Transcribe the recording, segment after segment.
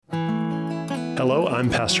Hello, I'm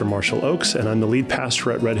Pastor Marshall Oaks, and I'm the lead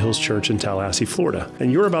pastor at Red Hills Church in Tallahassee, Florida.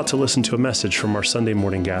 And you're about to listen to a message from our Sunday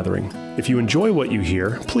morning gathering. If you enjoy what you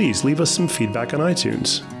hear, please leave us some feedback on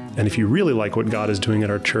iTunes. And if you really like what God is doing at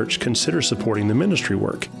our church, consider supporting the ministry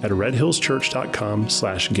work at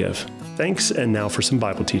redhillschurch.com/give. Thanks, and now for some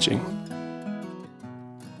Bible teaching.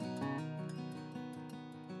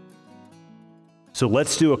 So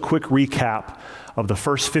let's do a quick recap of the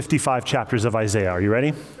first 55 chapters of Isaiah. Are you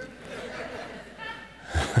ready?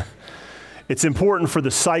 It's important for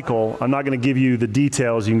the cycle. I'm not going to give you the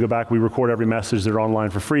details. You can go back. We record every message. They're online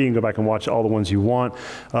for free. You can go back and watch all the ones you want.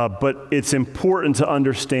 But it's important to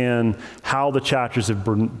understand how the chapters have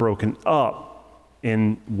been broken up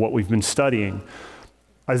in what we've been studying.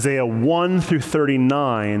 Isaiah 1 through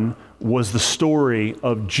 39 was the story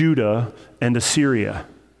of Judah and Assyria.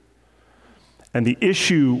 And the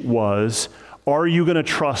issue was, are you going to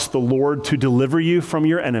trust the Lord to deliver you from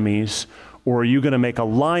your enemies, or are you going to make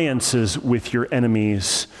alliances with your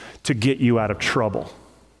enemies to get you out of trouble?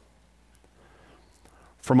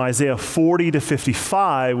 From Isaiah 40 to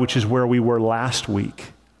 55, which is where we were last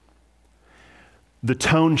week, the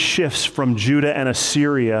tone shifts from Judah and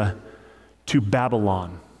Assyria to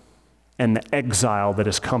Babylon and the exile that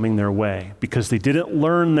is coming their way because they didn't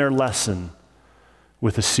learn their lesson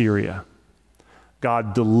with Assyria.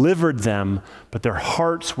 God delivered them, but their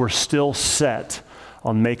hearts were still set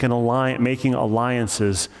on making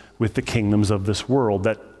alliances with the kingdoms of this world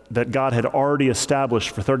that God had already established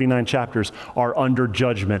for 39 chapters are under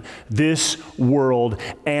judgment. This world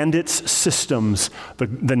and its systems,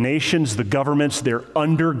 the nations, the governments, they're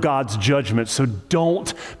under God's judgment, so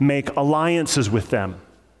don't make alliances with them.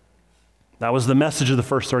 That was the message of the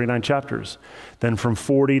first 39 chapters. Then from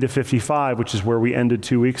 40 to 55, which is where we ended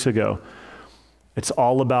 2 weeks ago, it's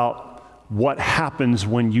all about what happens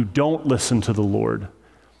when you don't listen to the Lord.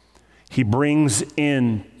 He brings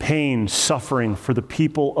in pain, suffering for the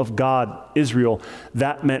people of God, Israel.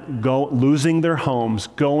 That meant losing their homes,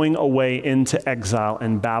 going away into exile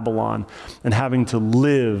in Babylon, and having to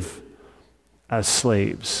live as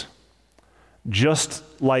slaves, just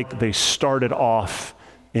like they started off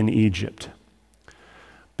in Egypt.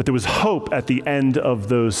 But there was hope at the end of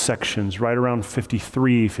those sections, right around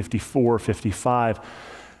 53, 54, 55.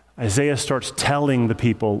 Isaiah starts telling the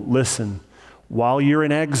people, listen, while you're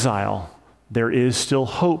in exile, there is still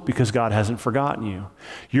hope because God hasn't forgotten you.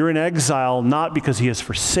 You're in exile not because he has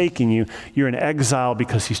forsaken you. You're in exile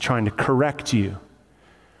because he's trying to correct you.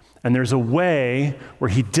 And there's a way where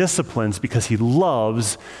he disciplines because he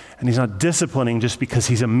loves, and he's not disciplining just because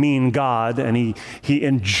he's a mean God and he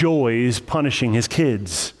enjoys punishing his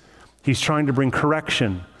kids. He's trying to bring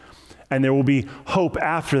correction. And there will be hope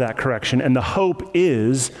after that correction. And the hope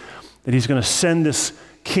is that he's going to send this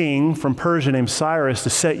king from Persia named Cyrus to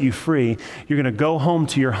set you free. You're going to go home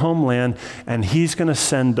to your homeland, and he's going to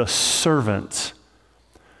send a servant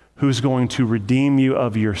who's going to redeem you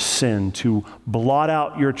of your sin, to blot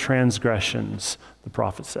out your transgressions, the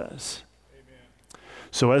prophet says. Amen.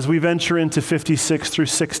 So as we venture into 56 through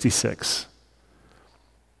 66,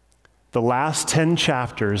 the last 10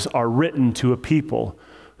 chapters are written to a people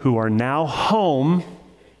who are now home,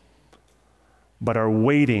 but are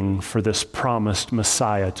waiting for this promised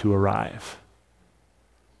Messiah to arrive.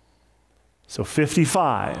 So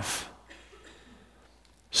 55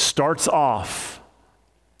 starts off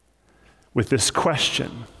with this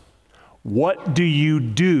question: what do you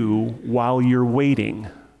do while you're waiting?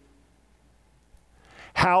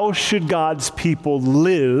 How should God's people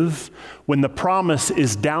live when the promise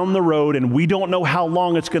is down the road and we don't know how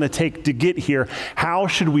long it's going to take to get here? How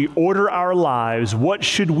should we order our lives? What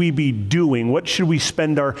should we be doing? What should we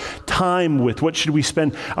spend our time with? What should we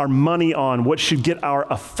spend our money on? What should get our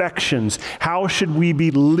affections? How should we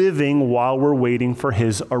be living while we're waiting for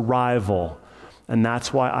his arrival? And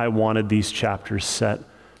that's why I wanted these chapters set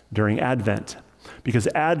during Advent, because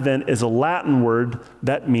Advent is a Latin word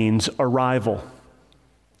that means arrival.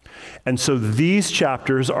 And so these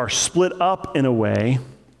chapters are split up in a way,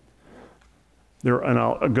 and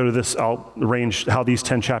I'll go to this, I'll arrange how these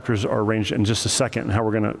 10 chapters are arranged in just a second and how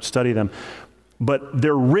we're going to study them. But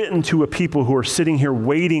they're written to a people who are sitting here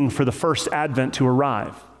waiting for the first Advent to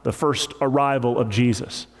arrive, the first arrival of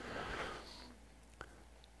Jesus.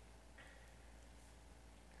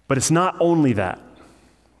 But it's not only that.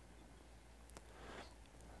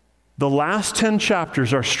 The last 10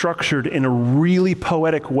 chapters are structured in a really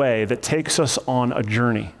poetic way that takes us on a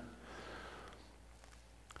journey.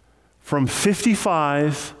 From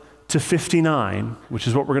 55 to 59, which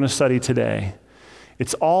is what we're going to study today,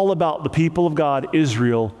 it's all about the people of God,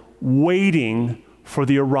 Israel, waiting for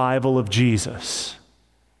the arrival of Jesus.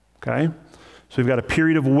 Okay? So we've got a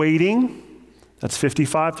period of waiting. That's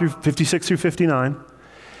 56 through 59.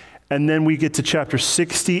 And then we get to chapter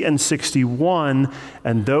 60 and 61,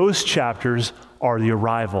 and those chapters are the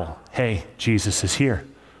arrival. Hey, Jesus is here.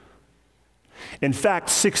 In fact,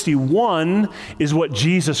 61 is what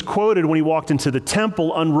Jesus quoted when he walked into the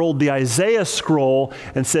temple, unrolled the Isaiah scroll,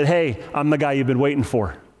 and said, hey, I'm the guy you've been waiting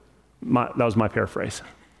for. That was my paraphrase.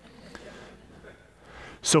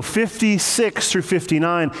 So 56 through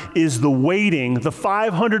 59 is the waiting, the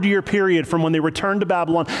 500-year period from when they returned to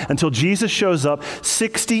Babylon until Jesus shows up.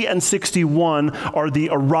 60 and 61 are the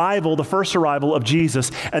arrival, the first arrival of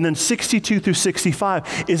Jesus. And then 62 through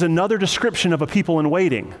 65 is another description of a people in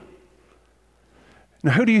waiting.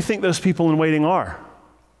 Now, who do you think those people in waiting are?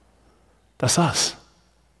 That's us.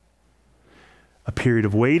 A period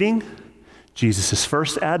of waiting, Jesus'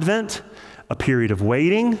 first advent, a period of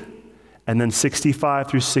waiting, and then 65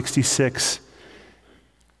 through 66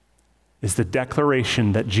 is the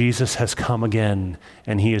declaration that Jesus has come again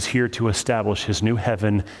and he is here to establish his new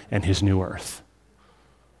heaven and his new earth.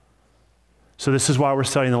 So this is why we're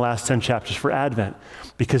studying the last 10 chapters for Advent,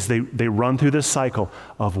 because they run through this cycle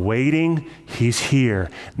of waiting, he's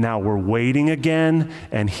here. Now we're waiting again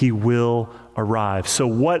and he will arrive. So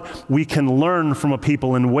what we can learn from a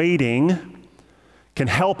people in waiting can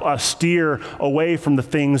help us steer away from the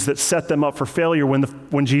things that set them up for failure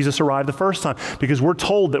when Jesus arrived the first time. Because we're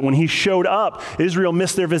told that when he showed up, Israel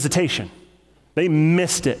missed their visitation. They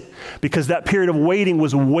missed it because that period of waiting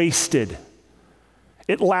was wasted.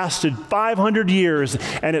 It lasted 500 years,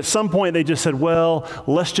 and at some point they just said, well,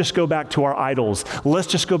 let's just go back to our idols. Let's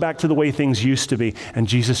just go back to the way things used to be. And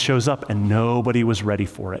Jesus shows up, and nobody was ready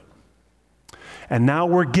for it. And now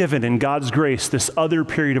we're given in God's grace this other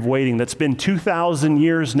period of waiting that's been 2,000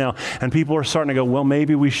 years now, and people are starting to go, well,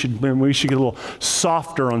 maybe we should get a little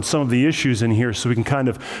softer on some of the issues in here so we can kind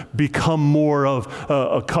of become more of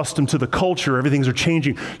accustomed to the culture. Everything's are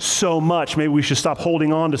changing so much. Maybe we should stop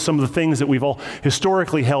holding on to some of the things that we've all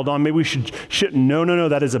historically held on. Maybe we should. No,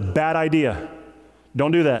 that is a bad idea.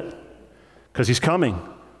 Don't do that, because he's coming.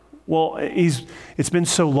 Well, it's been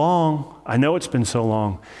so long. I know it's been so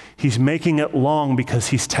long. He's making it long because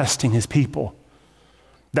he's testing his people.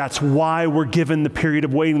 That's why we're given the period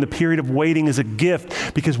of waiting. The period of waiting is a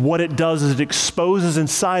gift because what it does is it exposes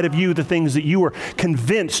inside of you the things that you were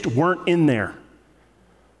convinced weren't in there.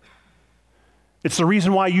 It's the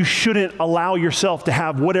reason why you shouldn't allow yourself to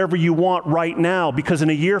have whatever you want right now, because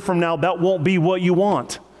in a year from now, that won't be what you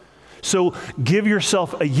want. So give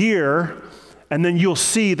yourself a year, and then you'll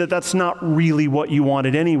see that that's not really what you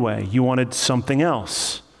wanted anyway. You wanted something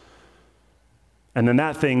else. And then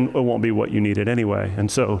that thing, it won't be what you needed anyway.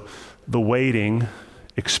 And so the waiting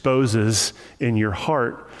exposes in your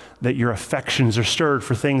heart that your affections are stirred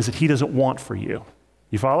for things that he doesn't want for you.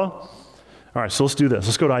 You follow? All right, so let's do this.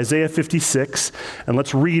 Let's go to Isaiah 56, and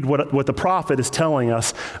let's read what the prophet is telling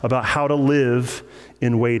us about how to live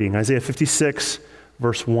in waiting. Isaiah 56,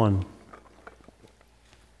 verse 1.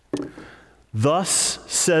 Thus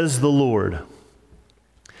says the Lord,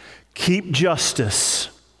 keep justice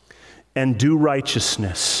and do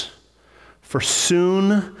righteousness, for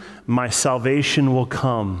soon my salvation will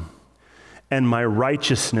come and my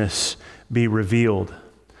righteousness be revealed.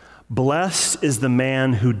 Blessed is the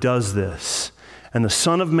man who does this, and the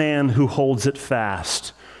Son of Man who holds it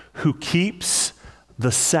fast, who keeps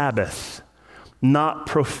the Sabbath, not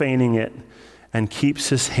profaning it, and keeps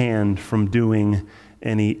his hand from doing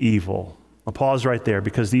any evil. I'll pause right there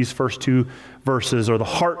because these first two verses are the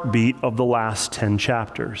heartbeat of the last 10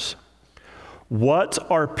 chapters. What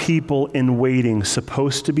are people in waiting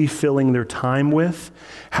supposed to be filling their time with?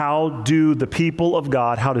 How do the people of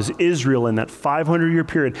God, how does Israel in that 500-year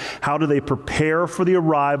period, how do they prepare for the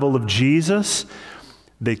arrival of Jesus?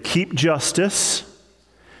 They keep justice,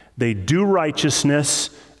 they do righteousness,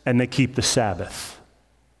 and they keep the Sabbath.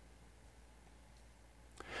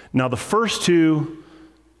 Now the first two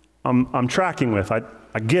I'm tracking with.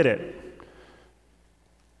 I get it. I'm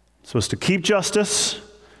supposed to keep justice.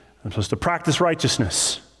 I'm supposed to practice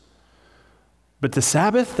righteousness. But the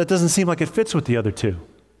Sabbath, that doesn't seem like it fits with the other two.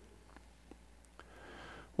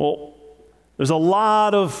 Well, there's a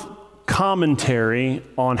lot of commentary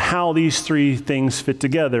on how these three things fit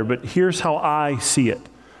together, but here's how I see it.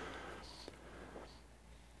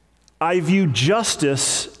 I view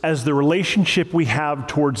justice as the relationship we have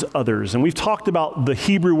towards others. And we've talked about the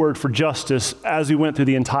Hebrew word for justice as we went through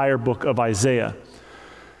the entire book of Isaiah.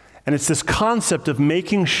 And it's this concept of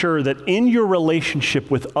making sure that in your relationship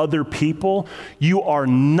with other people, you are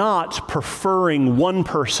not preferring one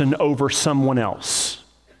person over someone else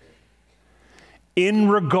in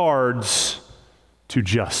regards to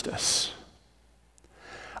justice.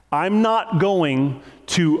 I'm not going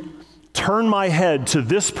to turn my head to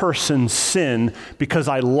this person's sin because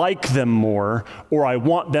I like them more or I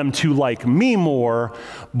want them to like me more,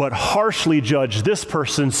 but harshly judge this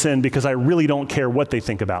person's sin because I really don't care what they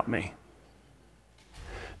think about me.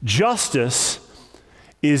 Justice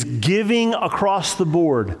is giving across the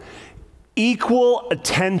board equal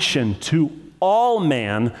attention to all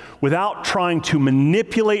man without trying to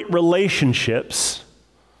manipulate relationships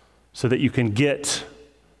so that you can get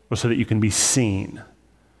or so that you can be seen.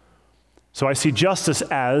 So I see justice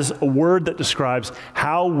as a word that describes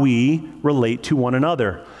how we relate to one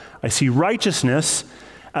another. I see righteousness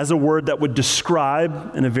as a word that would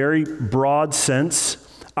describe, in a very broad sense,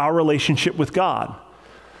 our relationship with God.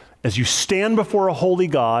 As you stand before a holy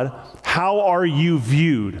God, how are you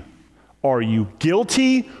viewed? Are you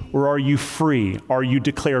guilty or are you free? Are you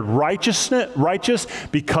declared righteous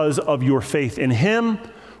because of your faith in Him,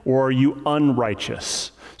 or are you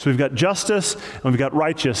unrighteous? So we've got justice and we've got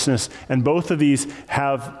righteousness, and both of these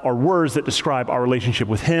are words that describe our relationship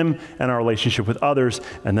with Him and our relationship with others.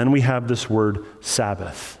 And then we have this word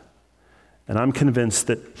Sabbath. And I'm convinced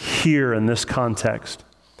that here in this context,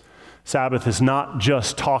 Sabbath is not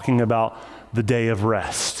just talking about the day of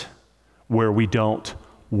rest where we don't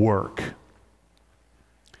work.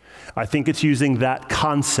 I think it's using that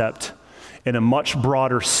concept in a much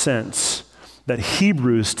broader sense that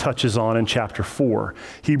Hebrews touches on in chapter 4.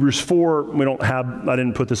 Hebrews 4, I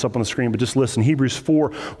didn't put this up on the screen, but just listen. Hebrews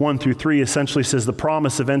 4, 1 through 3 essentially says the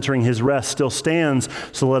promise of entering His rest still stands,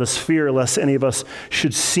 so let us fear lest any of us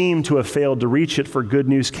should seem to have failed to reach it, for good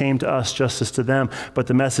news came to us just as to them, but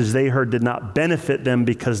the message they heard did not benefit them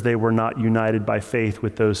because they were not united by faith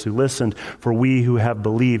with those who listened. For we who have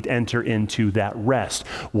believed enter into that rest.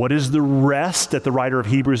 What is the rest that the writer of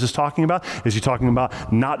Hebrews is talking about? Is he talking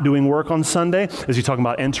about not doing work on Sunday? Is he talking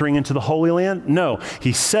about entering into the Holy Land? No.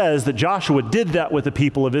 He says that Joshua did that with the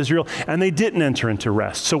people of Israel, and they didn't enter into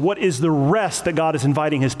rest. So what is the rest that God is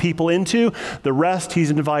inviting His people into? The rest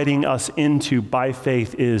He's inviting us into by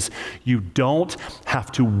faith is you don't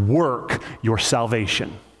have to work your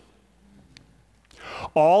salvation.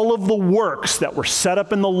 All of the works that were set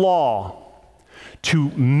up in the law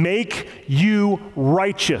to make you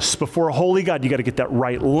righteous before a holy God. You got to get that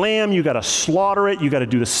right lamb. You got to slaughter it. You got to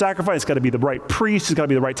do the sacrifice. It's got to be the right priest. It's got to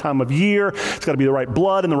be the right time of year. It's got to be the right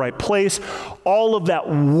blood in the right place. All of that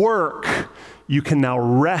work you can now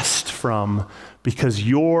rest from because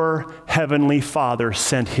your heavenly Father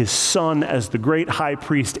sent His Son as the great high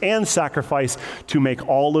priest and sacrifice to make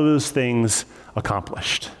all of those things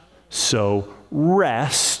accomplished. So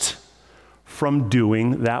rest from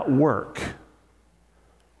doing that work.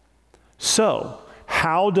 So,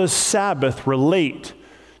 how does Sabbath relate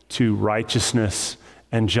to righteousness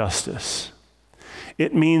and justice?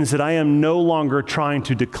 It means that I am no longer trying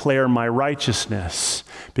to declare my righteousness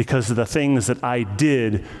because of the things that I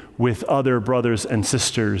did with other brothers and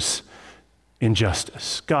sisters in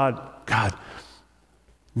justice. God,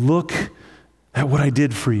 look at what I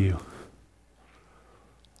did for you.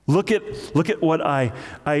 Look at what I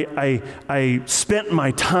spent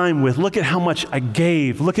my time with. Look at how much I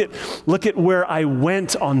gave. Look at where I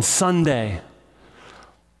went on Sunday.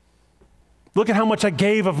 Look at how much I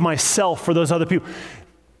gave of myself for those other people.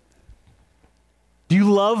 Do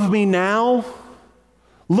you love me now?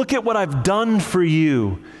 Look at what I've done for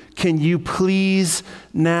you. Can you please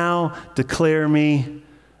now declare me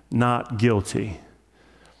not guilty?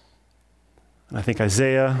 And I think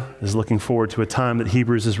Isaiah is looking forward to a time that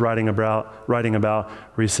Hebrews is writing about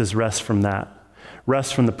where he says, rest from that.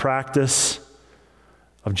 Rest from the practice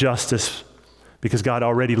of justice because God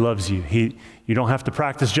already loves you. You don't have to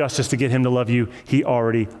practice justice to get Him to love you. He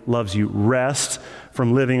already loves you. Rest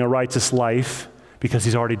from living a righteous life because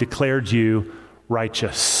He's already declared you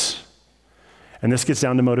righteous. And this gets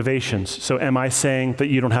down to motivations. So am I saying that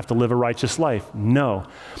you don't have to live a righteous life? No.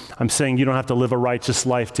 I'm saying you don't have to live a righteous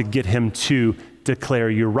life to get Him to declare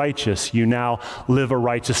you righteous. You now live a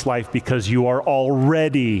righteous life because you are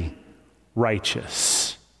already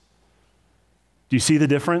righteous. Do you see the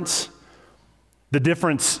difference? The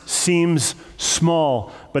difference seems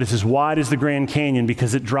small, but it's as wide as the Grand Canyon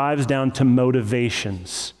because it drives down to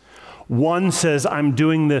motivations. One says, I'm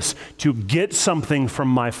doing this to get something from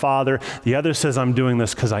my Father. The other says, I'm doing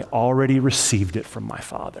this because I already received it from my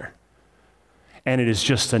Father. And it is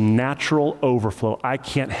just a natural overflow. I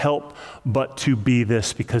can't help but to be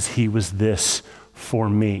this because He was this for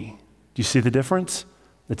me. Do you see the difference?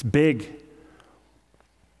 It's big.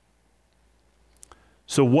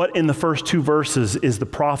 So what in the first two verses is the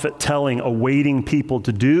prophet telling awaiting people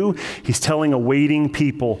to do? He's telling awaiting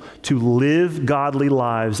people to live godly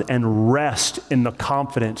lives and rest in the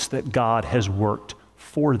confidence that God has worked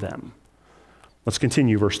for them. Let's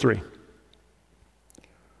continue, verse 3.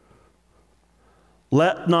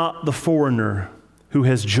 Let not the foreigner who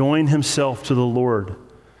has joined himself to the Lord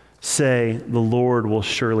say, the Lord will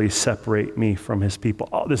surely separate me from his people.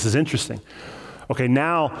 Oh, this is interesting. Okay,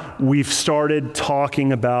 now we've started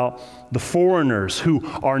talking about the foreigners who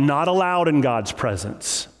are not allowed in God's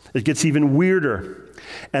presence. It gets even weirder.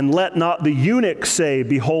 And let not the eunuch say,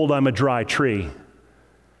 behold, I'm a dry tree.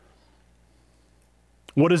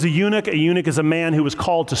 What is a eunuch? A eunuch is a man who was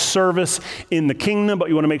called to service in the kingdom, but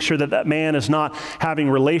you want to make sure that that man is not having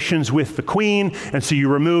relations with the queen, and so you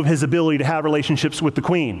remove his ability to have relationships with the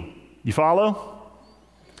queen. You follow?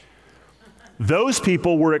 Those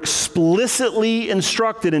people were explicitly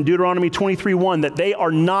instructed in Deuteronomy 23:1 that they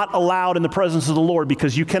are not allowed in the presence of the Lord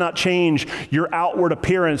because you cannot change your outward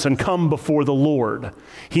appearance and come before the Lord.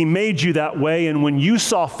 He made you that way, and when you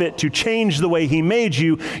saw fit to change the way he made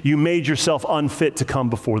you, you made yourself unfit to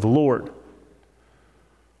come before the Lord.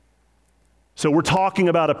 So we're talking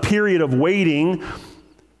about a period of waiting.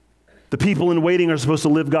 The people in waiting are supposed to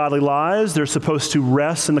live godly lives. They're supposed to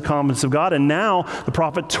rest in the confidence of God. And now the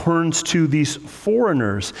prophet turns to these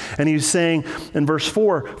foreigners. And he's saying in verse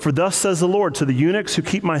 4, for thus says the Lord to the eunuchs who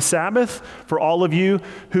keep my Sabbath, for all of you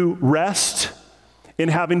who rest in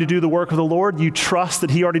having to do the work of the Lord, you trust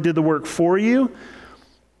that he already did the work for you,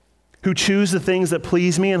 who choose the things that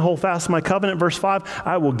please me and hold fast my covenant. Verse 5,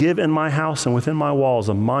 I will give in my house and within my walls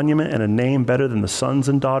a monument and a name better than the sons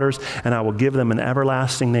and daughters, and I will give them an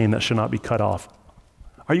everlasting name that shall not be cut off.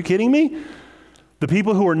 Are you kidding me? The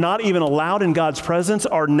people who are not even allowed in God's presence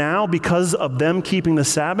are now, because of them keeping the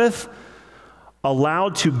Sabbath,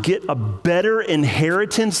 allowed to get a better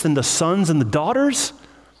inheritance than the sons and the daughters?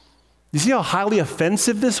 You see how highly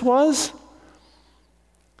offensive this was?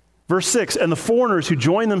 Verse 6, and the foreigners who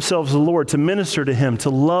join themselves to the Lord to minister to him, to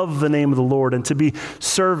love the name of the Lord, and to be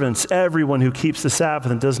servants, everyone who keeps the Sabbath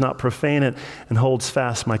and does not profane it and holds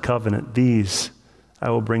fast my covenant, these I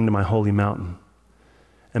will bring to my holy mountain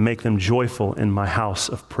and make them joyful in my house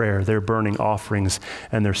of prayer. Their burning offerings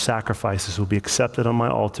and their sacrifices will be accepted on my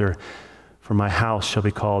altar, for my house shall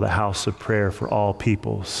be called a house of prayer for all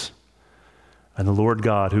peoples. And the Lord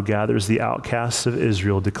God, who gathers the outcasts of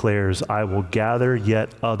Israel, declares, I will gather yet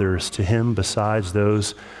others to him besides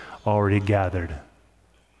those already gathered.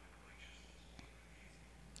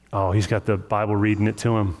 Oh, he's got the Bible reading it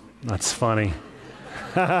to him. That's funny.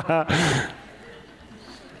 I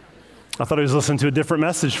thought he was listening to a different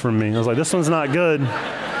message from me. I was like, this one's not good.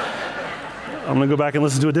 I'm going to go back and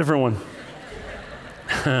listen to a different one.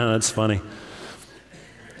 That's funny.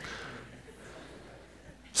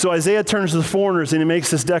 So Isaiah turns to the foreigners and he makes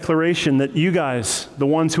this declaration that you guys, the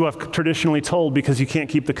ones who have traditionally told because you can't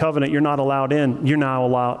keep the covenant, you're not allowed in, you're now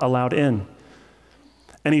allowed in.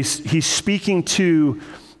 And he's speaking to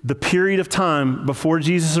the period of time before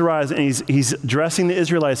Jesus arrives, and he's addressing the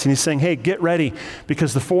Israelites, and he's saying, hey, get ready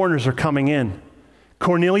because the foreigners are coming in.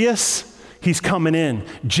 Cornelius, he's coming in.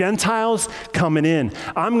 Gentiles coming in.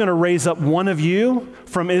 I'm going to raise up one of you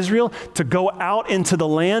from Israel to go out into the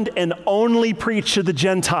land and only preach to the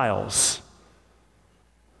Gentiles.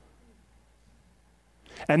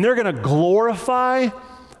 And they're going to glorify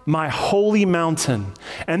my holy mountain.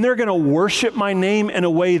 And they're going to worship my name in a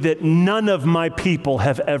way that none of my people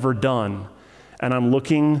have ever done. And I'm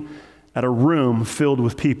looking at a room filled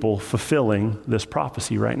with people fulfilling this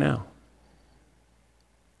prophecy right now.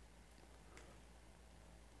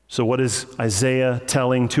 So what is Isaiah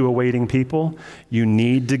telling to awaiting people? You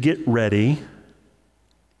need to get ready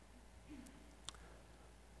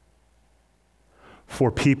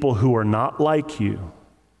for people who are not like you,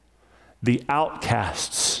 the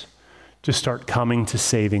outcasts, to start coming to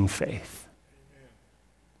saving faith.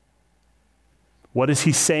 What is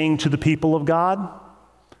he saying to the people of God?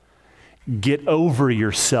 Get over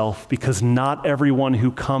yourself, because not everyone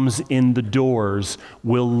who comes in the doors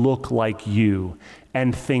will look like you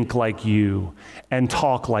and think like you and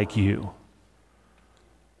talk like you.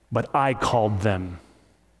 But I called them,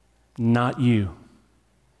 not you.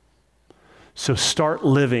 So start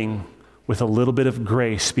living with a little bit of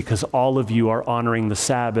grace, because all of you are honoring the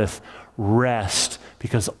Sabbath. Rest,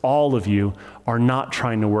 because all of you are not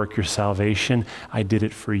trying to work your salvation. I did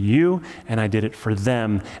it for you, and I did it for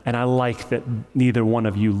them, and I like that neither one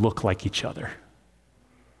of you look like each other.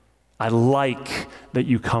 I like that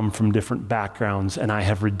you come from different backgrounds, and I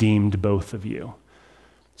have redeemed both of you.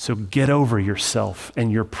 So get over yourself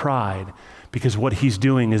and your pride, because what he's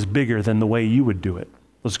doing is bigger than the way you would do it.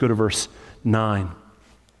 Let's go to verse 9.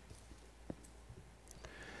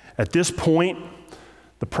 At this point,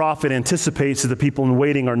 the prophet anticipates that the people in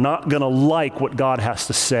waiting are not going to like what God has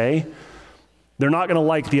to say. They're not going to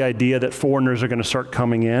like the idea that foreigners are going to start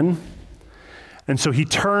coming in. And so he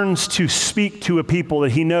turns to speak to a people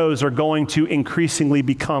that he knows are going to increasingly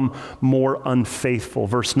become more unfaithful.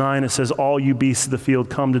 Verse 9, it says, all you beasts of the field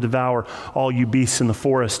come to devour, all you beasts in the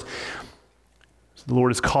forest. So the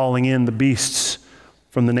Lord is calling in the beasts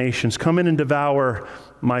from the nations. Come in and devour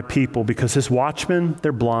my people, because his watchmen,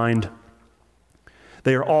 they're blind.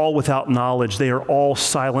 They are all without knowledge. They are all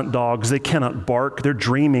silent dogs. They cannot bark. They're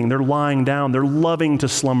dreaming. They're lying down. They're loving to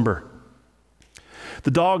slumber.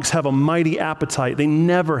 The dogs have a mighty appetite. They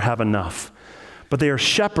never have enough. But they are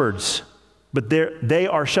shepherds. They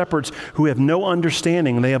are shepherds who have no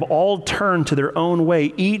understanding. They have all turned to their own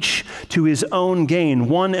way, each to his own gain,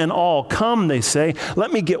 one and all. Come, they say,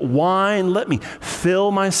 let me get wine. Let me fill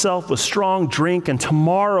myself with strong drink, and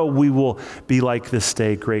tomorrow we will be like this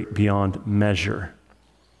day, great beyond measure.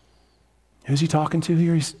 Who's he talking to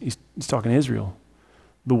here? He's talking to Israel.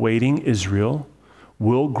 The waiting Israel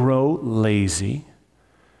will grow lazy,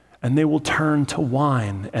 and they will turn to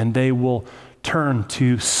wine, and they will turn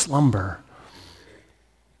to slumber.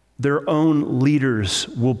 Their own leaders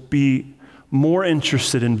will be more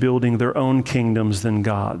interested in building their own kingdoms than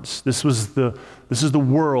God's. This is the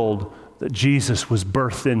world that Jesus was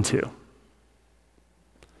birthed into.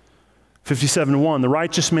 57:1, the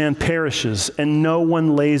righteous man perishes, and no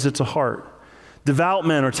one lays it to heart. Devout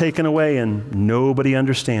men are taken away, and nobody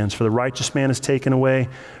understands, for the righteous man is taken away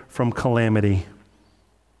from calamity.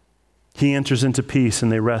 He enters into peace,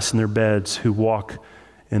 and they rest in their beds who walk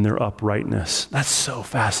in their uprightness. That's so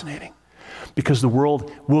fascinating, because the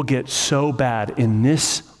world will get so bad in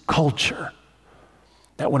this culture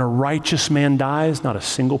that when a righteous man dies, not a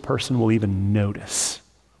single person will even notice.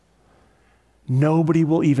 Nobody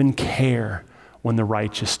will even care when the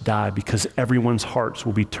righteous die, because everyone's hearts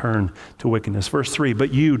will be turned to wickedness. Verse 3,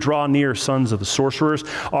 but you draw near, sons of the sorcerers,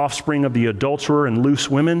 offspring of the adulterer and loose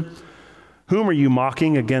women. Whom are you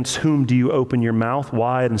mocking? Against whom do you open your mouth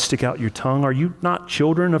wide and stick out your tongue? Are you not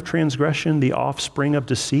children of transgression, the offspring of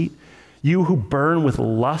deceit? You who burn with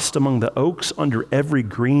lust among the oaks under every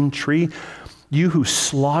green tree, you who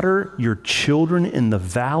slaughter your children in the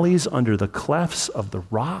valleys under the clefts of the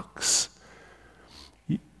rocks.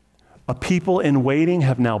 A people in waiting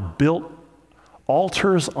have now built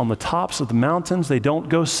altars on the tops of the mountains. They don't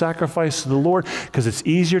go sacrifice to the Lord because it's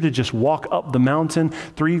easier to just walk up the mountain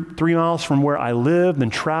three miles from where I live than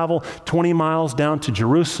travel 20 miles down to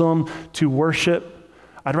Jerusalem to worship.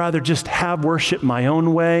 I'd rather just have worship my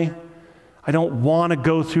own way. I don't want to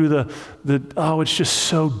go through it's just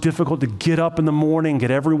so difficult to get up in the morning,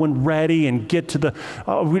 get everyone ready, and get to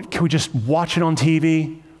can we just watch it on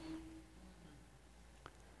TV?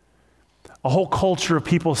 A whole culture of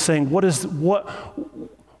people saying, what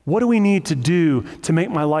do we need to do to make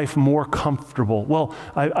my life more comfortable? Well,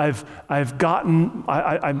 I'm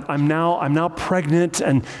now pregnant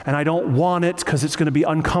and I don't want it because it's going to be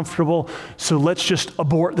uncomfortable. So let's just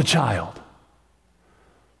abort the child.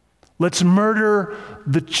 Let's murder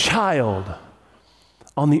the child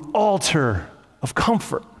on the altar of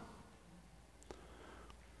comfort.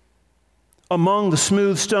 Among the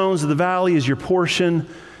smooth stones of the valley is your portion.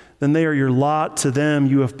 Then they are your lot. To them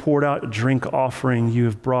you have poured out a drink offering. You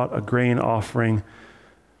have brought a grain offering.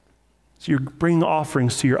 So you're bringing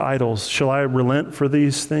offerings to your idols. Shall I relent for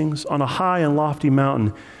these things? On a high and lofty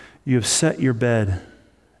mountain you have set your bed,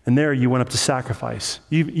 and there you went up to sacrifice.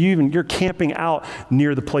 You're camping out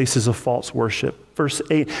near the places of false worship. Verse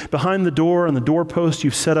 8, behind the door on the doorpost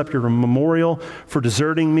you've set up your memorial for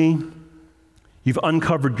deserting me. You've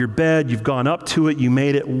uncovered your bed. You've gone up to it. You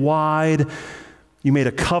made it wide. You made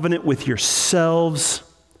a covenant with yourselves,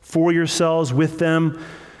 for yourselves, with them.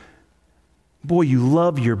 Boy, you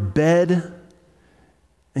love your bed,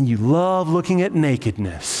 and you love looking at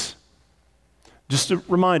nakedness. Just a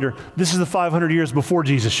reminder, this is the 500 years before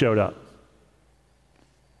Jesus showed up.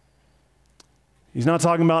 He's not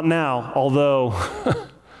talking about now, although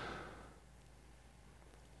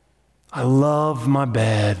I love my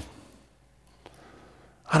bed.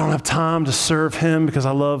 I don't have time to serve him because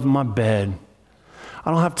I love my bed. I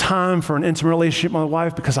don't have time for an intimate relationship with my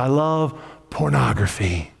wife because I love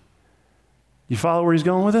pornography. You follow where he's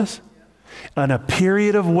going with this? In a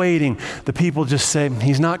period of waiting, the people just say,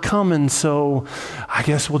 he's not coming, so I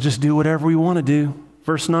guess we'll just do whatever we want to do.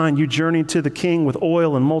 Verse 9, you journeyed to the king with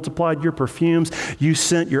oil and multiplied your perfumes. You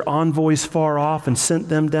sent your envoys far off and sent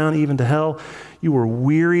them down even to hell. You were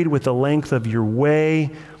wearied with the length of your way,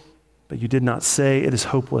 But you did not say, it is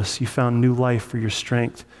hopeless. You found new life for your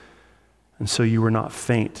strength, and so you were not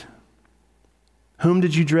faint. Whom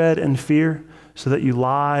did you dread and fear, so that you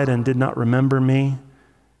lied and did not remember me,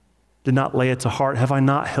 did not lay it to heart? Have I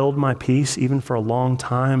not held my peace even for a long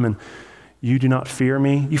time, and you do not fear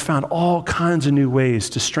me? You found all kinds of new ways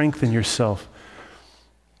to strengthen yourself.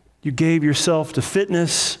 You gave yourself to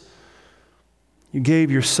fitness. You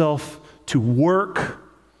gave yourself to work.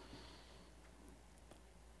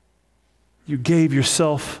 You gave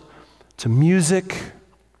yourself to music.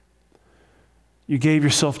 You gave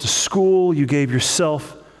yourself to school. You gave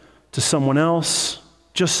yourself to someone else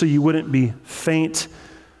just so you wouldn't be faint.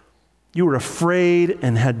 You were afraid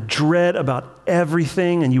and had dread about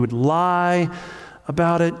everything, and you would lie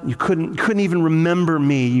about it. You couldn't even remember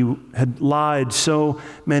me. You had lied so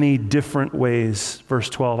many different ways. Verse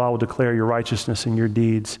 12, I will declare your righteousness and your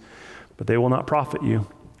deeds, but they will not profit you.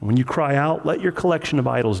 And when you cry out, let your collection of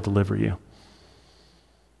idols deliver you.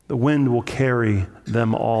 The wind will carry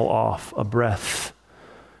them all off. A breath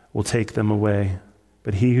will take them away.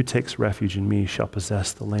 But he who takes refuge in me shall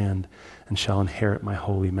possess the land and shall inherit my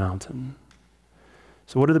holy mountain.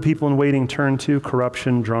 So what do the people in waiting turn to?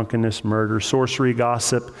 Corruption, drunkenness, murder, sorcery,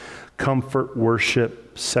 gossip, comfort,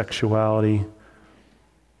 worship, sexuality.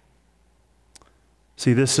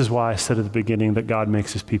 See, this is why I said at the beginning that God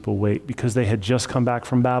makes his people wait, because they had just come back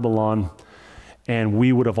from Babylon, and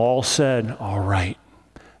we would have all said, all right,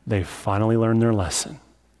 they finally learned their lesson.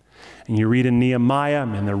 And you read in Nehemiah,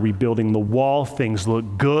 and they're rebuilding the wall. Things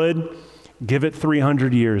look good. Give it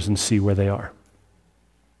 300 years and see where they are.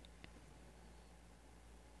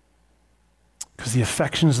 Because the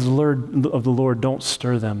affections of the Lord don't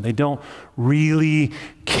stir them. They don't really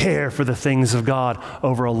care for the things of God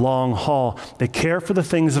over a long haul. They care for the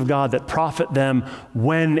things of God that profit them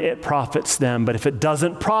when it profits them. But if it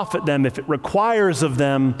doesn't profit them, if it requires of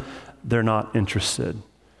them, they're not interested.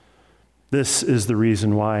 This is the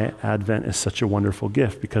reason why Advent is such a wonderful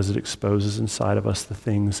gift, because it exposes inside of us the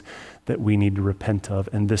things that we need to repent of.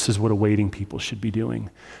 And this is what a waiting people should be doing.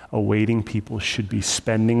 A waiting people should be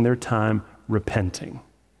spending their time repenting,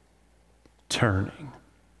 turning.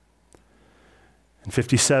 And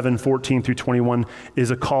 57:14-21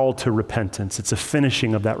 is a call to repentance. It's a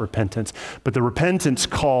finishing of that repentance. But the repentance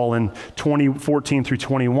call in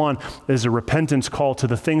 14-21 is a repentance call to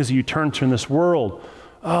the things that you turn to in this world.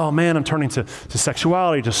 Oh man, I'm turning to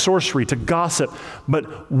sexuality, to sorcery, to gossip.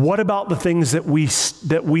 But what about the things how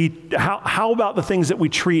about the things that we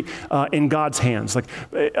treat in God's hands? Like,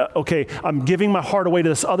 okay, I'm giving my heart away to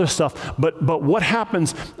this other stuff, but what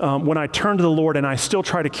happens when I turn to the Lord and I still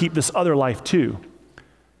try to keep this other life too?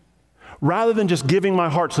 Rather than just giving my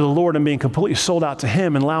heart to the Lord and being completely sold out to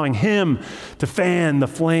him and allowing him to fan the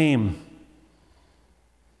flame,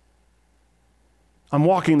 I'm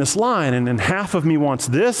walking this line, and half of me wants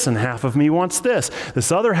this, and half of me wants this. This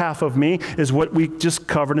other half of me is what we just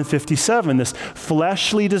covered in 57, this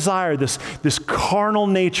fleshly desire, this carnal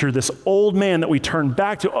nature, this old man that we turn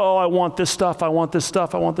back to. Oh, I want this stuff, I want this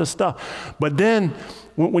stuff, I want this stuff. But then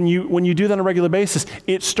when you do that on a regular basis,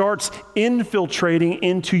 it starts infiltrating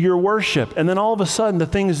into your worship. And then all of a sudden, the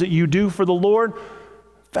things that you do for the Lord,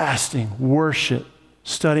 fasting, worship,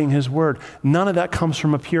 studying his word, none of that comes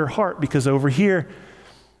from a pure heart, because over here,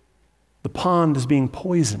 the pond is being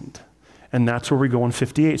poisoned. And that's where we go in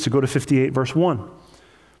 58. So go to 58, verse 1.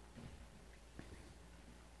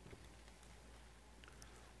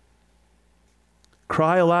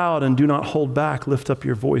 Cry aloud and do not hold back. Lift up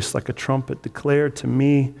your voice like a trumpet. Declare to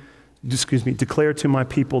my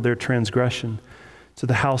people their transgression, to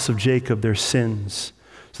the house of Jacob their sins.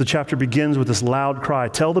 So the chapter begins with this loud cry.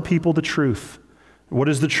 Tell the people the truth. What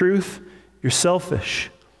is the truth? You're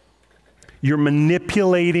selfish. You're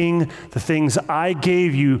manipulating the things I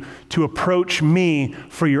gave you to approach me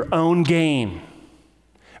for your own gain.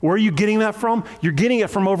 Where are you getting that from? You're getting it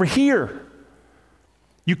from over here.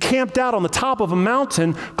 You camped out on the top of a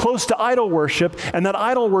mountain close to idol worship, and that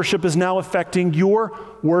idol worship is now affecting your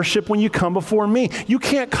worship when you come before me. You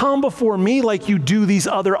can't come before me like you do these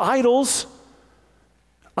other idols.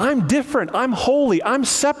 I'm different. I'm holy. I'm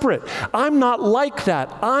separate. I'm not like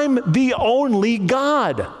that. I'm the only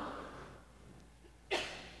God.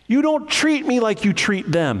 You don't treat me like you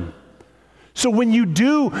treat them. So when you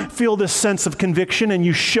do feel this sense of conviction and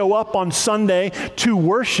you show up on Sunday to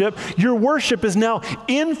worship, your worship is now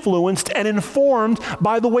influenced and informed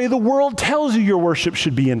by the way the world tells you your worship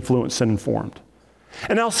should be influenced and informed.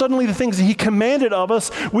 And now suddenly the things that he commanded of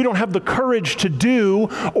us, we don't have the courage to do,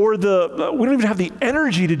 or we don't even have the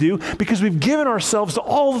energy to do, because we've given ourselves to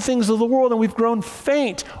all the things of the world and we've grown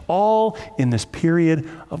faint, all in this period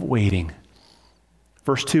of waiting.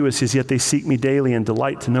 Verse 2, it says, yet they seek me daily and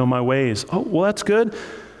delight to know my ways. Oh, well, that's good.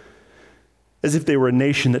 As if they were a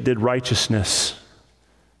nation that did righteousness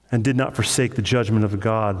and did not forsake the judgment of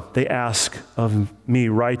God. They ask of me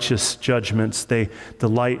righteous judgments. They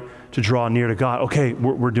delight to draw near to God. Okay,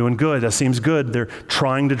 we're doing good. That seems good. They're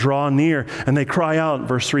trying to draw near. And they cry out,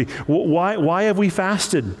 verse 3, why have we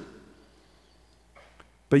fasted?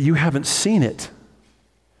 But you haven't seen it.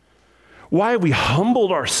 Why have we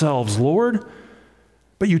humbled ourselves, Lord?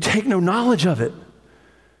 But you take no knowledge of it.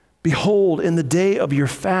 Behold, in the day of your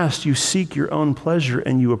fast, you seek your own pleasure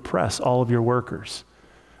and you oppress all of your workers.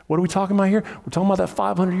 What are we talking about here? We're talking about that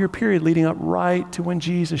 500-year period leading up right to when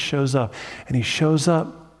Jesus shows up. And he shows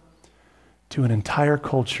up to an entire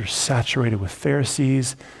culture saturated with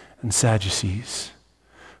Pharisees and Sadducees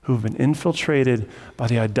who have been infiltrated by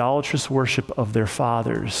the idolatrous worship of their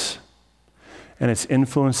fathers. And it's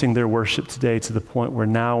influencing their worship today to the point where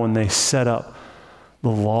now when they set up the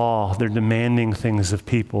law, they're demanding things of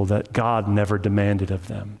people that God never demanded of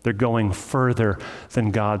them. They're going further than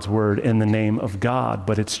God's word in the name of God,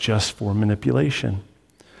 but it's just for manipulation.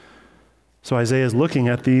 So Isaiah is looking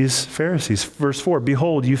at these Pharisees. Verse 4,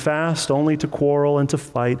 behold, you fast only to quarrel and to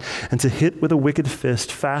fight and to hit with a wicked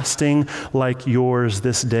fist. Fasting like yours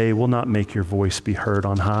this day will not make your voice be heard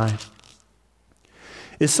on high.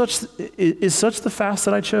 Is such the fast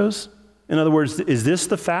that I chose? In other words, is this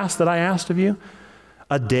the fast that I asked of you?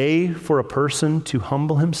 A day for a person to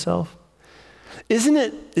humble himself? Isn't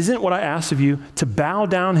it what I asked of you to bow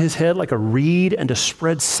down his head like a reed and to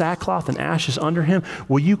spread sackcloth and ashes under him?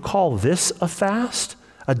 Will you call this a fast?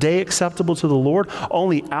 A day acceptable to the Lord?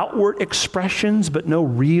 Only outward expressions, but no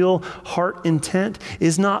real heart intent?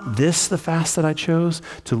 Is not this the fast that I chose?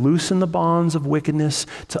 To loosen the bonds of wickedness,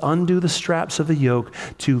 to undo the straps of the yoke,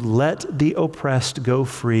 to let the oppressed go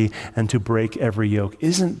free, and to break every yoke.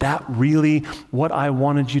 Isn't that really what I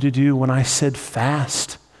wanted you to do when I said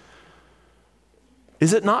fast?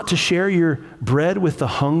 Is it not to share your bread with the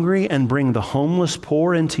hungry and bring the homeless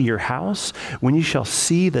poor into your house? When you shall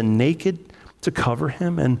see the naked, to cover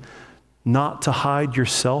him and not to hide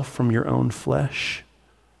yourself from your own flesh?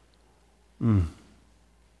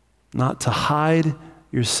 Not to hide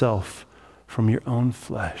yourself from your own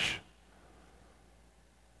flesh.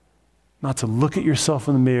 Not to look at yourself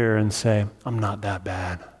in the mirror and say, I'm not that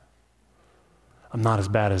bad. I'm not as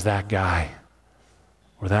bad as that guy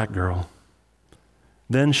or that girl.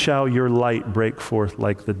 Then shall your light break forth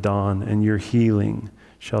like the dawn, and your healing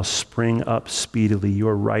shall spring up speedily.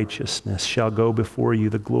 Your righteousness shall go before you.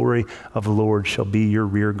 The glory of the Lord shall be your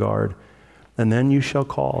rear guard. And then you shall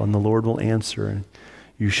call, and the Lord will answer. And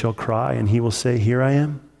you shall cry, and he will say, here I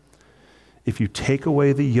am. If you take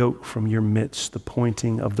away the yoke from your midst, the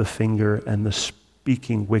pointing of the finger and the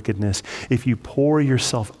speaking wickedness, if you pour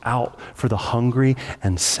yourself out for the hungry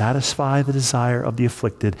and satisfy the desire of the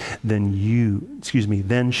afflicted,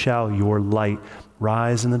 then shall your light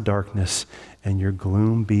rise in the darkness, and your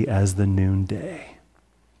gloom be as the noonday.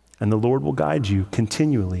 And the Lord will guide you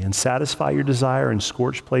continually and satisfy your desire in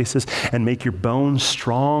scorched places and make your bones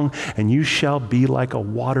strong, and you shall be like a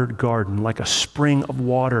watered garden, like a spring of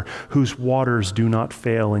water whose waters do not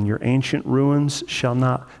fail, and your ancient ruins shall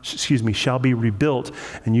be rebuilt,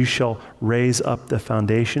 and you shall raise up the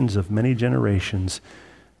foundations of many generations,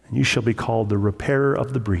 and you shall be called the repairer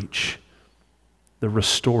of the breach, the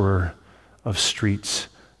restorer of streets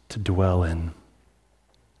to dwell in.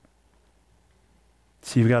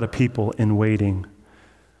 So you've got a people in waiting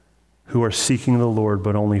who are seeking the Lord,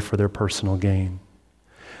 but only for their personal gain.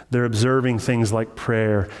 They're observing things like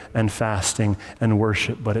prayer and fasting and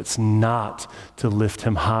worship, but it's not to lift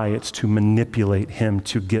him high. It's to manipulate him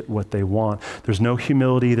to get what they want. There's no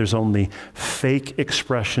humility. There's only fake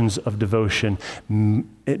expressions of devotion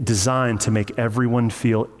designed to make everyone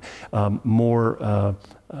feel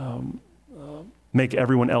make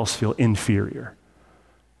everyone else feel inferior.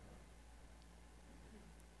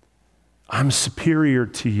 I'm superior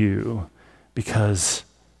to you because,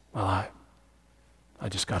 well, I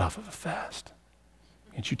just got off of a fast.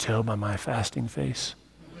 Can't you tell by my fasting face?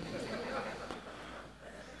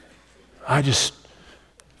 I just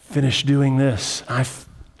finished doing this. I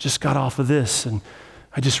just got off of this, and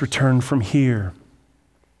I just returned from here.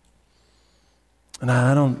 And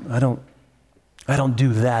I don't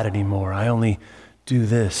do that anymore. I only do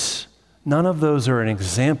this. None of those are an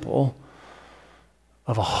example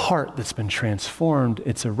of a heart that's been transformed.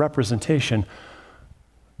 It's a representation.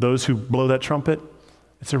 Those who blow that trumpet,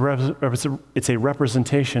 it's a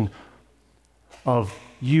representation of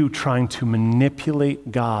you trying to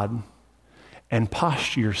manipulate God and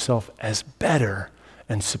posture yourself as better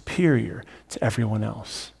and superior to everyone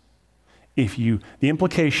else. The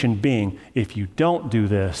implication being, if you don't do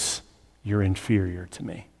this, you're inferior to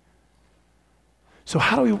me. So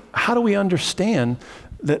how do we understand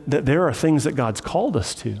that there are things that God's called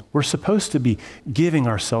us to? We're supposed to be giving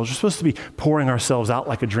ourselves. We're supposed to be pouring ourselves out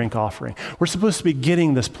like a drink offering. We're supposed to be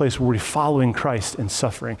getting this place where we're following Christ in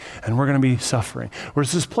suffering, and we're going to be suffering.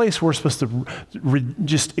 Whereas this place where we're supposed to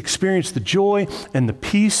just experience the joy and the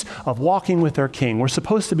peace of walking with our King. We're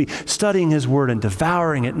supposed to be studying his word and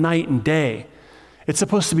devouring it night and day. It's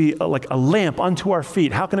supposed to be like a lamp unto our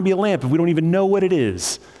feet. How can it be a lamp if we don't even know what it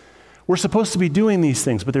is? We're supposed to be doing these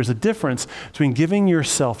things, but there's a difference between giving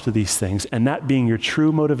yourself to these things and that being your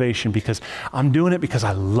true motivation because I'm doing it because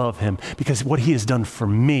I love him, because what he has done for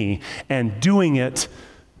me, and doing it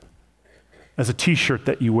as a t-shirt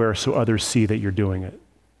that you wear so others see that you're doing it.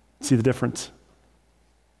 See the difference?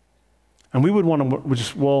 And we would want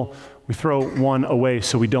to we throw one away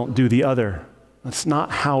so we don't do the other. That's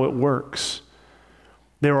not how it works.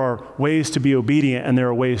 There are ways to be obedient and there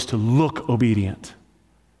are ways to look obedient.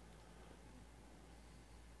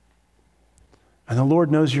 And the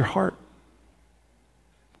Lord knows your heart.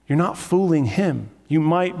 You're not fooling him. You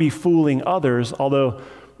might be fooling others, although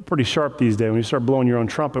we're pretty sharp these days. When you start blowing your own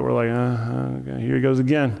trumpet, we're like, okay, here he goes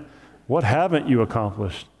again. What haven't you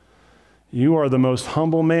accomplished? You are the most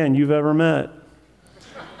humble man you've ever met.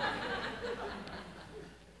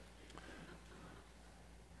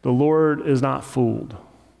 The Lord is not fooled.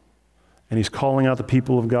 And he's calling out the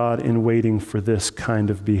people of God in waiting for this kind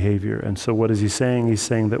of behavior. And so what is he saying? He's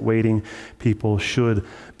saying that waiting people should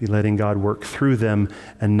be letting God work through them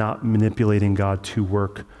and not manipulating God to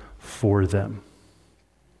work for them.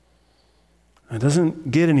 It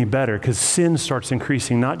doesn't get any better because sin starts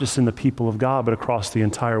increasing not just in the people of God, but across the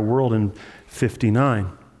entire world in 59.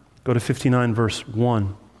 Go to 59 verse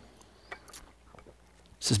 1.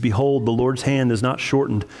 It says, behold, the Lord's hand is not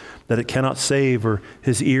shortened, that it cannot save, or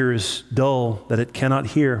his ear is dull, that it cannot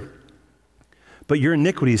hear. But your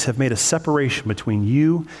iniquities have made a separation between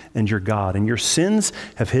you and your God, and your sins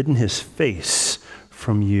have hidden his face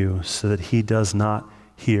from you so that he does not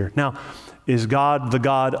hear. Now, is God the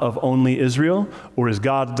God of only Israel, or is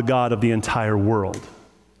God the God of the entire world?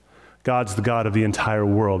 God's the God of the entire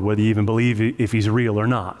world, whether you even believe if he's real or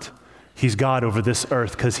not. He's God over this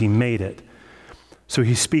earth because he made it. So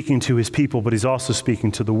he's speaking to his people, but he's also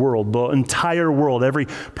speaking to the world. The entire world, every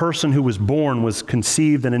person who was born was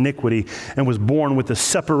conceived in iniquity and was born with a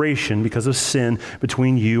separation because of sin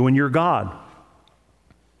between you and your God.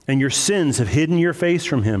 And your sins have hidden your face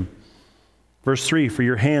from him. Verse 3, for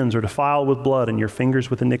your hands are defiled with blood and your fingers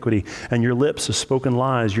with iniquity, and your lips have spoken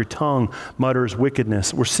lies, your tongue mutters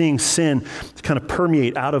wickedness. We're seeing sin kind of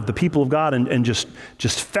permeate out of the people of God and just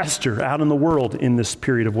fester out in the world in this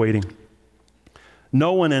period of waiting.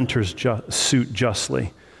 No one enters suit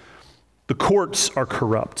justly. The courts are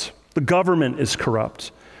corrupt. The government is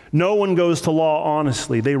corrupt. No one goes to law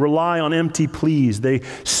honestly. They rely on empty pleas. They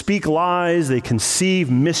speak lies. They conceive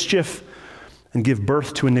mischief and give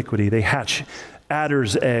birth to iniquity. They hatch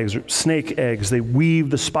adder's eggs, or snake eggs. They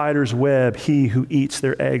weave the spider's web. He who eats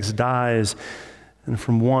their eggs dies. And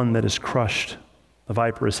from one that is crushed, the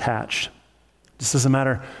viper is hatched. This doesn't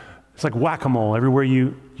matter. It's like whack-a-mole. Everywhere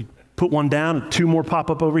you put one down, two more pop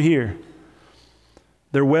up over here.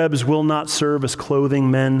 Their webs will not serve as clothing.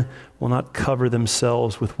 Men will not cover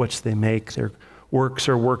themselves with which they make. Their works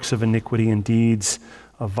are works of iniquity, and deeds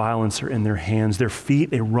of violence are in their hands. Their feet,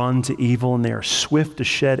 they run to evil, and they are swift to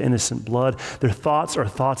shed innocent blood. Their thoughts are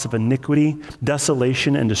thoughts of iniquity.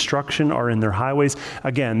 Desolation and destruction are in their highways.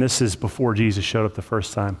 Again, this is before Jesus showed up the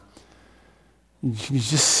first time. You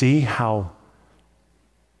just see how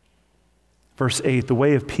Verse 8, the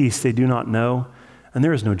way of peace they do not know, and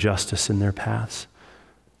there is no justice in their paths.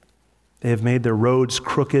 They have made their roads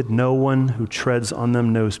crooked. No one who treads on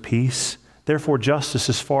them knows peace. Therefore, justice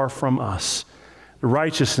is far from us.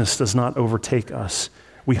 Righteousness does not overtake us.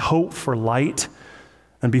 We hope for light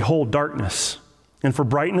and behold darkness, and for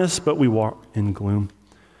brightness, but we walk in gloom.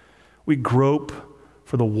 We grope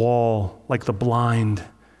for the wall like the blind.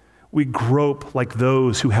 We grope like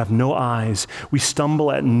those who have no eyes. We stumble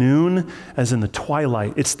at noon as in the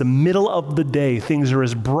twilight. It's the middle of the day. Things are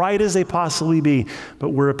as bright as they possibly be,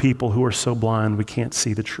 but we're a people who are so blind we can't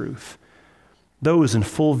see the truth. Those in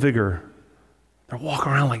full vigor, they're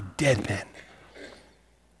walking around like dead men.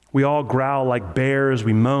 We all growl like bears.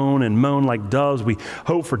 We moan and moan like doves. We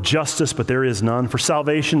hope for justice, but there is none. For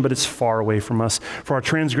salvation, but it's far away from us. For our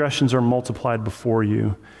transgressions are multiplied before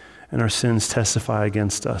you, and our sins testify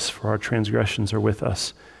against us, for our transgressions are with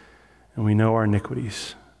us, and we know our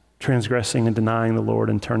iniquities. transgressing and denying the Lord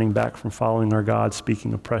and turning back from following our God,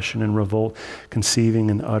 speaking oppression and revolt, conceiving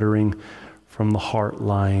and uttering from the heart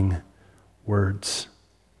lying words.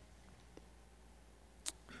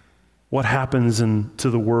 What happens to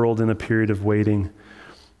the world in a period of waiting?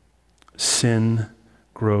 Sin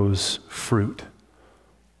grows fruit.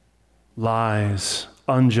 Lies,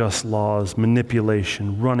 unjust laws,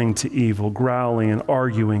 manipulation, running to evil, growling and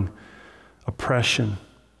arguing, oppression.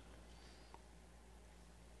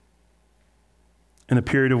 In a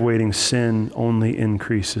period of waiting, sin only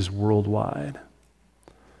increases worldwide.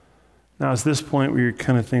 Now, it's this point where you're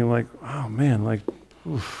kind of thinking like, oh man, like,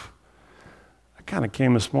 oof, I kind of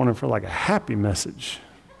came this morning for like a happy message.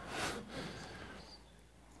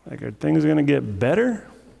 Like, are things going to get better?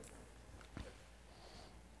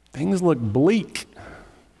 Things look bleak.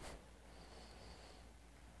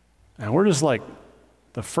 And we're just like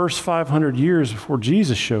the first 500 years before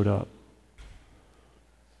Jesus showed up.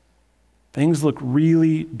 Things look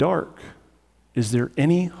really dark. Is there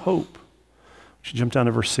any hope? We should jump down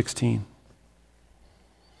to verse 16.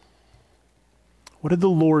 What did the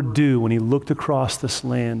Lord do when he looked across this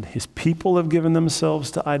land? His people have given themselves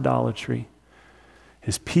to idolatry.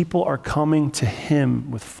 His people are coming to him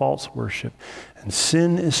with false worship. And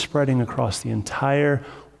sin is spreading across the entire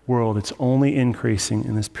world. It's only increasing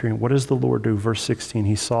in this period. What does the Lord do? Verse 16,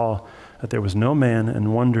 he saw that there was no man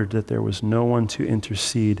and wondered that there was no one to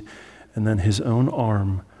intercede. And then his own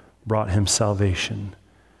arm brought him salvation,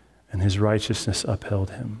 and his righteousness upheld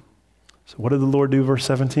him. So what did the Lord do? Verse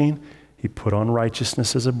 17, he put on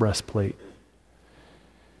righteousness as a breastplate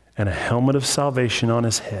and a helmet of salvation on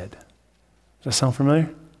his head. Does that sound familiar?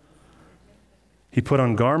 He put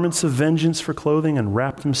on garments of vengeance for clothing and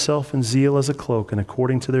wrapped himself in zeal as a cloak, and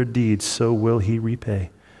according to their deeds, so will he repay.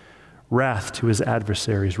 Wrath to his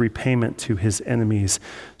adversaries, repayment to his enemies.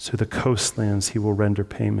 To the coastlands he will render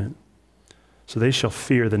payment. So they shall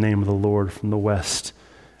fear the name of the Lord from the west,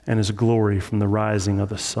 and his glory from the rising of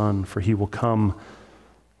the sun. For he will come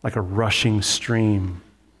like a rushing stream,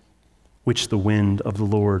 which the wind of the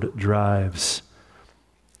Lord drives.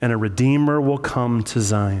 And a Redeemer will come to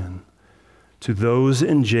Zion, to those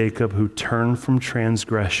in Jacob who turn from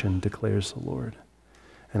transgression, declares the Lord.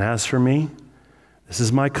 And as for me, this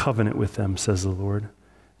is my covenant with them, says the Lord,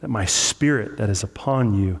 that my spirit that is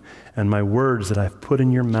upon you and my words that I've put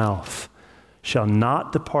in your mouth shall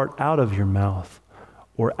not depart out of your mouth,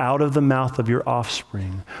 or out of the mouth of your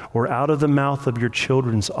offspring, or out of the mouth of your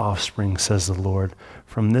children's offspring, says the Lord,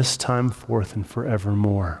 from this time forth and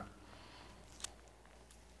forevermore.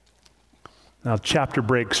 Now, chapter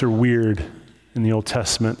breaks are weird in the Old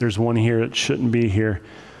Testament. There's one here that shouldn't be here.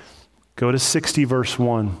 Go to 60, verse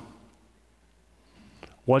 1.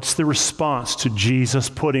 What's the response to Jesus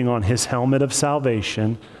putting on his helmet of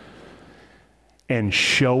salvation and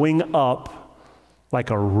showing up like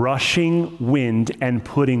a rushing wind and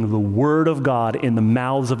putting the word of God in the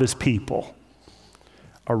mouths of his people?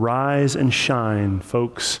 Arise and shine,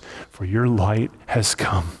 folks, for your light has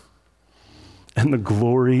come, and the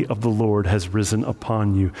glory of the Lord has risen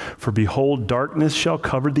upon you. For behold, darkness shall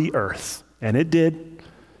cover the earth, and it did,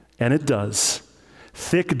 and it does.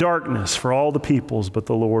 Thick darkness for all the peoples, but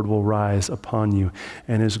the Lord will rise upon you,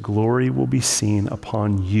 and his glory will be seen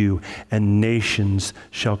upon you, and nations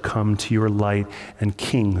shall come to your light, and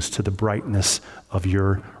kings to the brightness of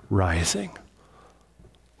your rising.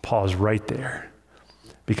 Pause right there,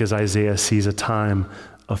 because Isaiah sees a time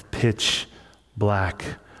of pitch black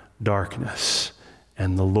darkness,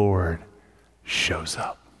 and the Lord shows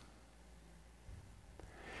up.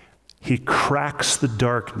 He cracks the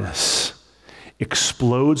darkness,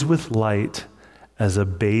 explodes with light as a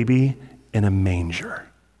baby in a manger.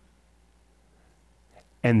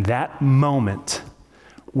 And that moment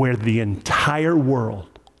where the entire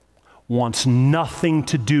world wants nothing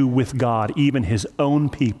to do with God, even his own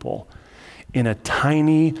people, in a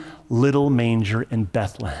tiny little manger in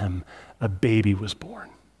Bethlehem, a baby was born.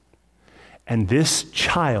 And this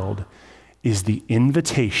child is the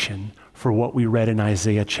invitation for what we read in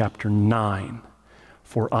Isaiah chapter 9.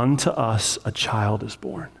 For unto us a child is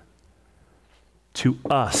born. To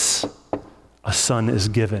us a son is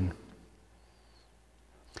given.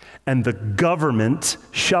 And the government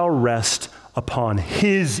shall rest upon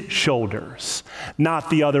his shoulders, not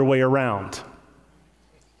the other way around.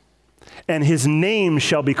 And his name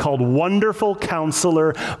shall be called Wonderful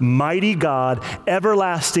Counselor, Mighty God,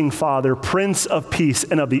 Everlasting Father, Prince of Peace.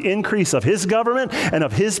 And of the increase of his government and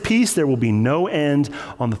of his peace there will be no end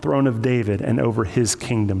on the throne of David and over his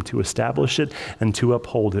kingdom, to establish it and to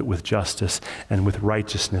uphold it with justice and with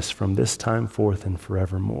righteousness from this time forth and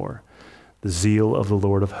forevermore. The zeal of the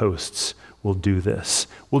Lord of hosts will do this.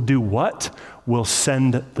 Will do what? Will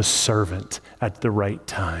send the servant at the right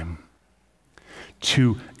time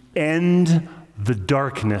to end the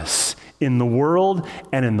darkness in the world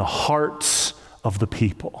and in the hearts of the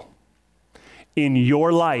people. In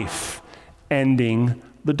your life, ending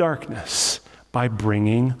the darkness by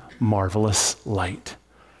bringing marvelous light.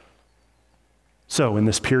 So in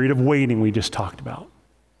this period of waiting we just talked about,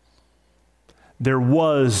 there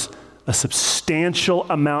was a substantial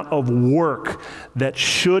amount of work that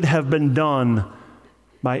should have been done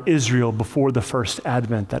by Israel before the first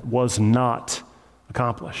advent that was not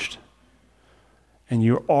accomplished. And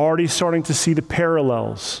you're already starting to see the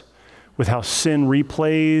parallels with how sin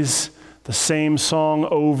replays the same song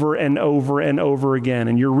over and over and over again.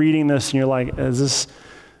 And you're reading this and you're like, is this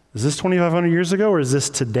 2,500 years ago or is this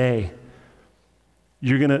today?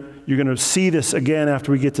 You're gonna see this again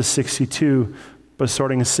after we get to 62, but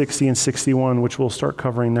starting in 60 and 61, which we'll start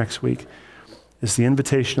covering next week, is the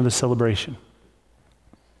invitation of the celebration.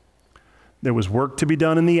 There was work to be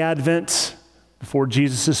done in the Advent before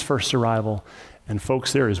Jesus' first arrival. And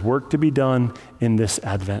folks, there is work to be done in this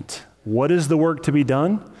Advent. What is the work to be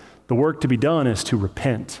done? The work to be done is to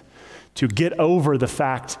repent, to get over the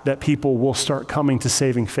fact that people will start coming to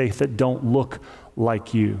saving faith that don't look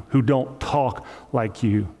like you, who don't talk like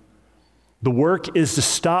you. The work is to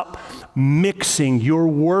stop mixing your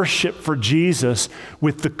worship for Jesus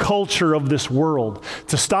with the culture of this world,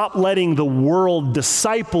 to stop letting the world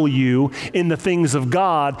disciple you in the things of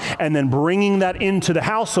God and then bringing that into the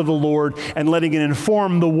house of the Lord and letting it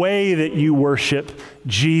inform the way that you worship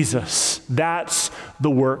Jesus. That's the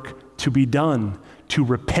work to be done, to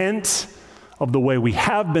repent of the way we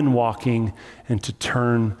have been walking and to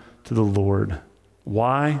turn to the Lord.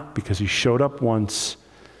 Why? Because he showed up once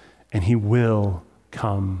and he will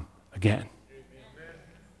come again.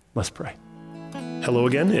 Let's pray. Hello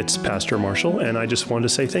again, it's Pastor Marshall, and I just wanted to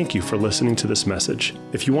say thank you for listening to this message.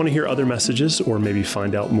 If you want to hear other messages or maybe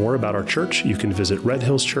find out more about our church, you can visit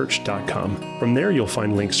redhillschurch.com. From there, you'll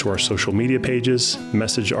find links to our social media pages,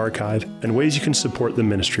 message archive, and ways you can support the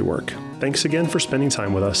ministry work. Thanks again for spending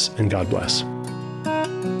time with us, and God bless.